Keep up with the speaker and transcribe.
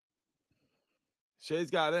Shea's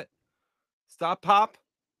got it. Stop, pop.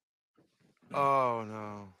 Oh,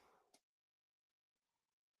 no.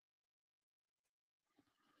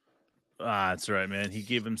 That's right, man. He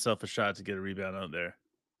gave himself a shot to get a rebound out there.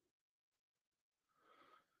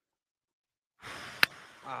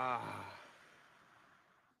 Ah.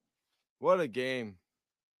 What a game.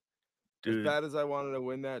 As Dude, bad as I wanted to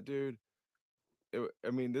win that, dude,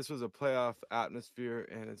 I mean, this was a playoff atmosphere,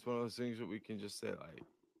 and it's one of those things that we can just say, like,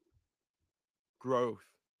 growth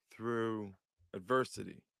through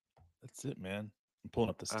adversity. that's it, man. I'm pulling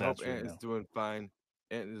up the I hope stats right Ant is now. doing fine.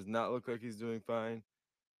 Ant does not look like he's doing fine,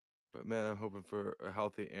 but man, I'm hoping for a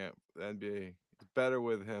healthy Ant. The NBA is better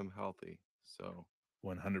with him healthy. So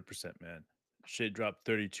 100%, man. Shea dropped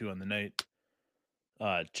 32 on the night.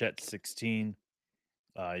 Chet 16.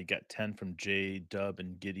 You got 10 from J, Dub,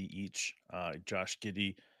 and Giddy each. Josh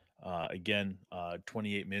Giddy, again,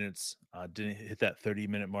 28 minutes. Didn't hit that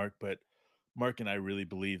 30-minute mark, but Mark and I really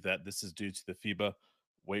believe that this is due to the FIBA.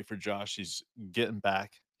 Wait for Josh. He's getting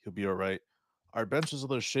back. He'll be all right. Our bench is a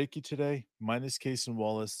little shaky today, minus Case and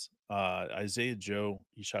Wallace. Isaiah Joe,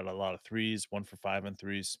 he shot a lot of threes, 1 for 5 on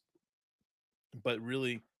threes. But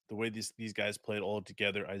really, the way these guys played all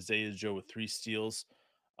together, Isaiah Joe with 3 steals.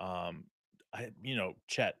 Um,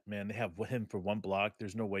 Chet, man, they have him for 1 block.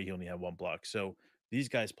 There's no way he only had 1 block. So these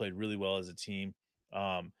guys played really well as a team.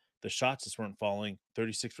 The shots just weren't falling.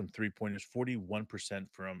 36 from 3 pointers, 41%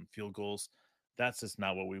 from field goals. That's just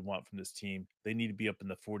not what we want from this team. They need to be up in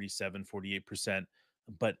the 47, 48%.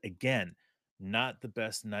 But again, not the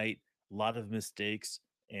best night. A lot of mistakes,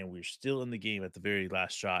 and we're still in the game at the very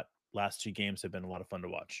last shot. Last 2 games have been a lot of fun to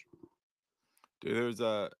watch. dude, there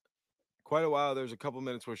was quite a while. There was a couple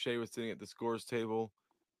minutes where Shea was sitting at the scores table.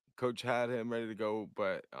 Coach had him ready to go,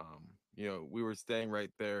 but we were staying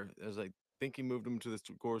right there. It was like I think he moved him to the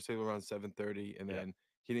scores table around 7:30, and Yeah. then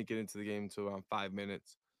he didn't get into the game until around 5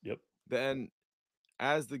 minutes. Yep. Then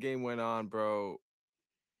as the game went on, bro,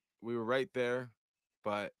 we were right there,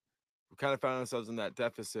 but we kind of found ourselves in that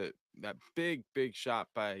deficit. That big shot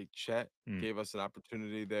by Chet Mm. gave us an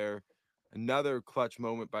opportunity there. Another clutch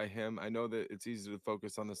moment by him. I know that it's easy to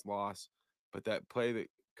focus on this loss, but that play that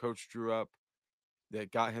coach drew up that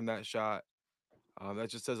got him that shot, that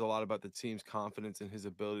just says a lot about the team's confidence in his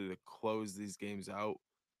ability to close these games out.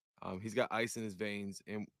 He's got ice in his veins,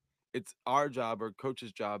 and it's our job, or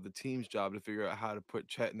coach's job, the team's job to figure out how to put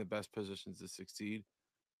Chet in the best positions to succeed.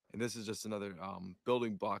 And this is just another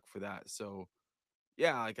building block for that. So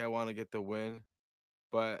yeah, like I want to get the win,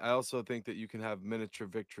 but I also think that you can have miniature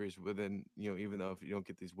victories within, even though if you don't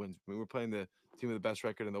get these wins. I mean, we're playing the team with the best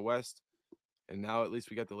record in the West, and now at least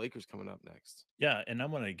we got the Lakers coming up next. Yeah, and I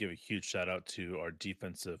want to give a huge shout out to our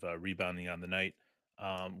defensive rebounding on the night.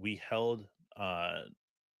 We held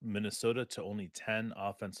Minnesota to only 10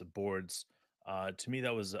 offensive boards. To me,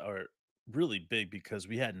 that was really big because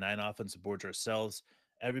we had 9 offensive boards ourselves.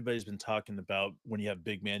 Everybody's been talking about when you have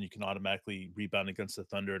big man, you can automatically rebound against the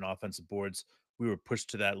Thunder and offensive boards. We were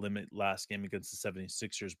pushed to that limit last game against the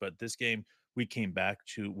 76ers, but this game we came back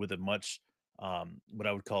to with a much what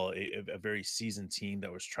I would call a very seasoned team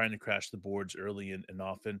that was trying to crash the boards early and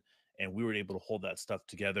often, and we were able to hold that stuff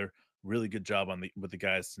together. Really good job with the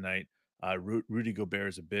guys tonight. Rudy Gobert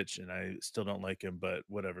is a bitch, and I still don't like him, but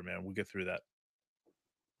whatever, man. We'll get through that.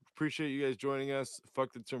 Appreciate you guys joining us.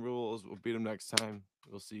 Fuck the Timberwolves. We'll beat them next time.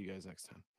 We'll see you guys next time.